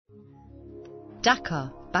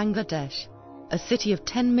Dhaka, Bangladesh, a city of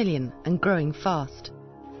 10 million and growing fast.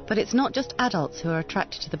 But it's not just adults who are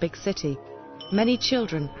attracted to the big city. Many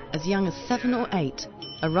children, as young as 7 or 8,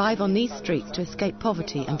 arrive on these streets to escape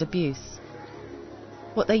poverty and abuse.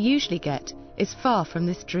 What they usually get is far from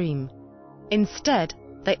this dream. Instead,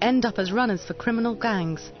 they end up as runners for criminal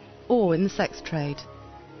gangs or in the sex trade.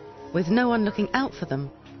 With no one looking out for them,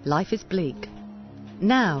 life is bleak.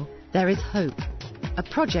 Now, there is hope. A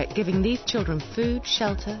project giving these children food,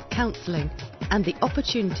 shelter, counselling, and the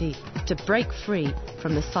opportunity to break free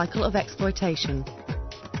from the cycle of exploitation.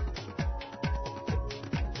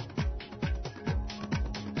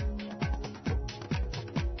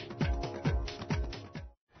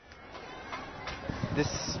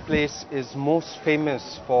 This place is most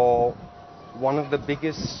famous for one of the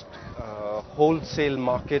biggest wholesale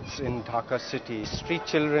markets in Dhaka city. Street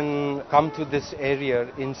children come to this area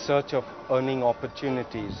in search of earning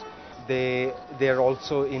opportunities. They are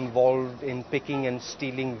also involved in picking and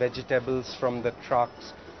stealing vegetables from the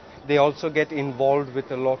trucks. They also get involved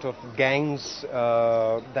with a lot of gangs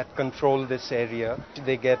that control this area.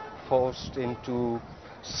 They get forced into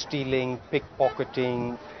stealing,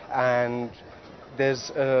 pickpocketing, and there's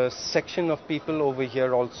a section of people over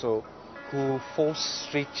here also who force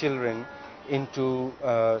street children into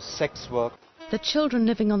sex work. The children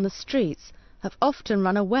living on the streets have often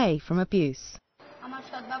run away from abuse.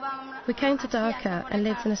 We came to Dhaka and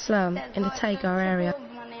lived in a slum in the Tegar area.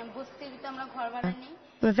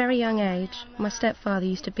 From a very young age, my stepfather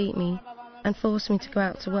used to beat me and force me to go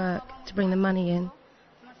out to work to bring the money in.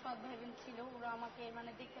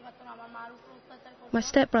 My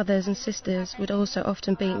stepbrothers and sisters would also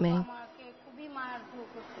often beat me.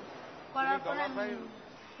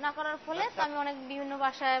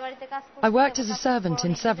 I worked as a servant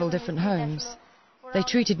in several different homes. They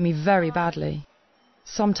treated me very badly,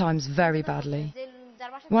 sometimes very badly.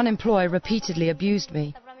 One employer repeatedly abused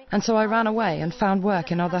me, and so I ran away and found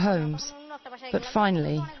work in other homes. But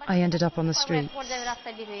finally, I ended up on the streets.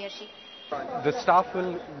 The staff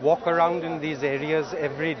will walk around in these areas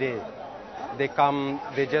every day. They come,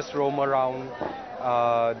 they just roam around.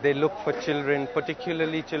 They look for children,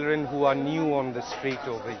 particularly children who are new on the street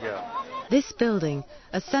over here. This building,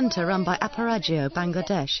 a centre run by Aparajio,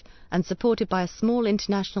 Bangladesh, and supported by a small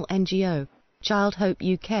international NGO, Child Hope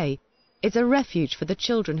UK, is a refuge for the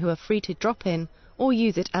children who are free to drop in or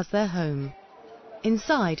use it as their home.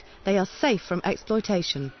 Inside, they are safe from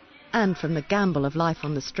exploitation and from the gamble of life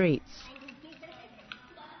on the streets.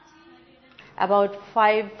 About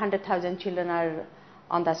 500,000 children are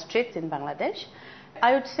on the streets in Bangladesh.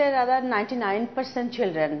 I would say rather 99%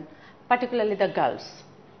 children, particularly the girls,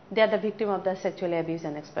 they are the victim of the sexual abuse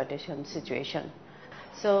and exploitation situation.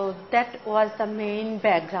 So that was the main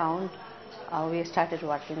background. We started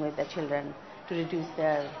working with the children to reduce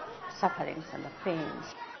their sufferings and the pains.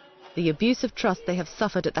 The abuse of trust they have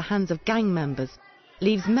suffered at the hands of gang members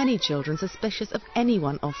leaves many children suspicious of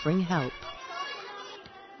anyone offering help.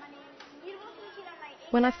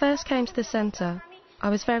 When I first came to the centre, I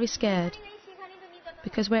was very scared,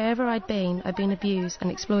 because wherever I'd been abused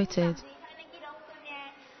and exploited.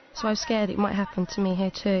 So I was scared it might happen to me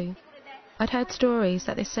here too. I'd heard stories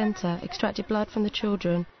that this centre extracted blood from the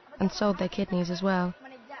children and sold their kidneys as well.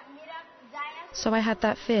 So I had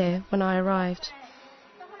that fear when I arrived.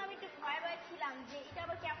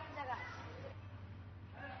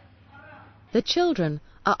 The children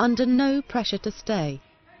are under no pressure to stay,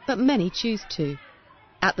 but many choose to.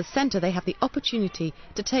 At the centre they have the opportunity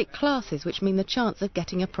to take classes which mean the chance of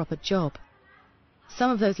getting a proper job.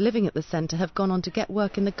 Some of those living at the centre have gone on to get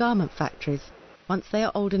work in the garment factories once they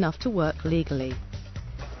are old enough to work legally.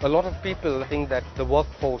 A lot of people think that the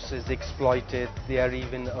workforce is exploited, they are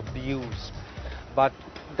even abused. But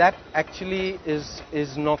that actually is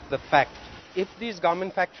not the fact. If these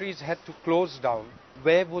garment factories had to close down,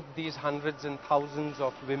 where would these hundreds and thousands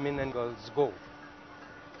of women and girls go?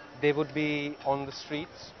 They would be on the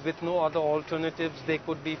streets. With no other alternatives, they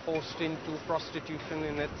could be forced into prostitution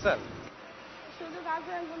in itself.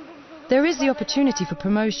 There is the opportunity for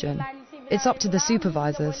promotion. It's up to the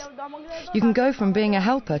supervisors. You can go from being a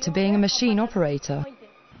helper to being a machine operator.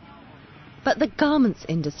 But the garments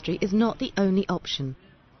industry is not the only option.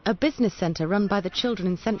 A business centre run by the children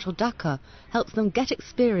in central Dhaka helps them get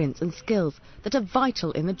experience and skills that are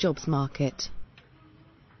vital in the jobs market.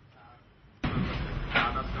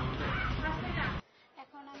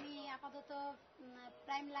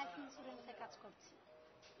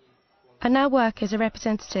 I now work as a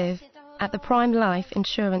representative at the Prime Life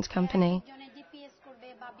Insurance Company.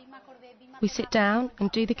 We sit down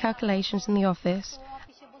and do the calculations in the office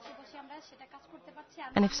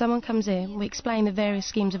and if someone comes in, we explain the various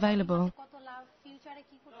schemes available.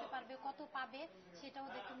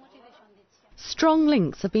 Strong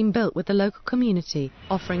links have been built with the local community,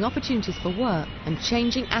 offering opportunities for work and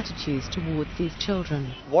changing attitudes towards these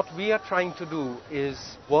children. What we are trying to do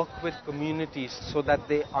is work with communities so that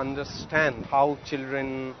they understand how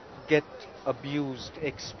children get abused,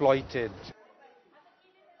 exploited.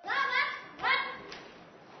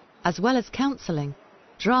 As well as counselling,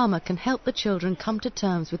 drama can help the children come to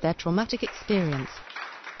terms with their traumatic experience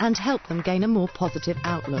and help them gain a more positive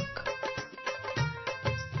outlook.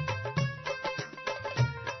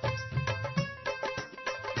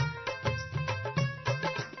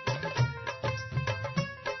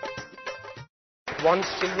 Once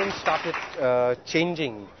children started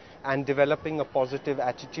changing and developing a positive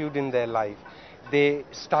attitude in their life, they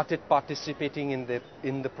started participating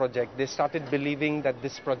in the project. They started believing that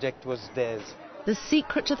this project was theirs. The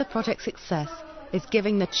secret to the project's success is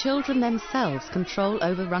giving the children themselves control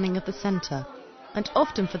over running of the centre, and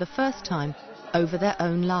often for the first time, over their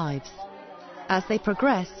own lives. As they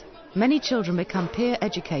progress, many children become peer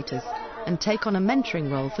educators and take on a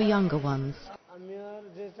mentoring role for younger ones.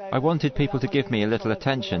 I wanted people to give me a little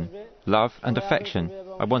attention, love and affection.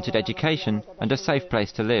 I wanted education and a safe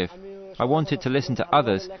place to live. I wanted to listen to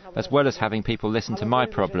others as well as having people listen to my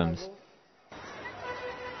problems.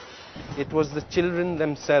 It was the children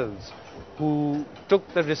themselves who took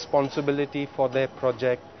the responsibility for their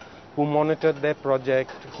project, who monitored their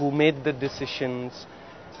project, who made the decisions,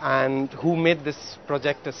 and who made this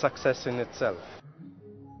project a success in itself.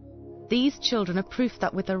 These children are proof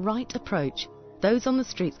that with the right approach, those on the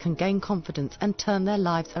streets can gain confidence and turn their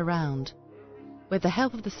lives around. With the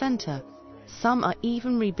help of the centre, some are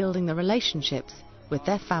even rebuilding their relationships with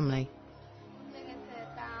their family.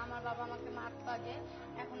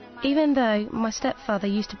 Even though my stepfather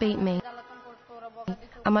used to beat me,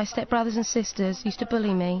 and my stepbrothers and sisters used to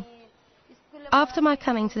bully me, after my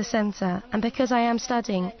coming to the centre, and because I am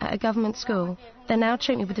studying at a government school, they now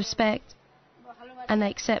treat me with respect, and they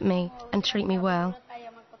accept me and treat me well.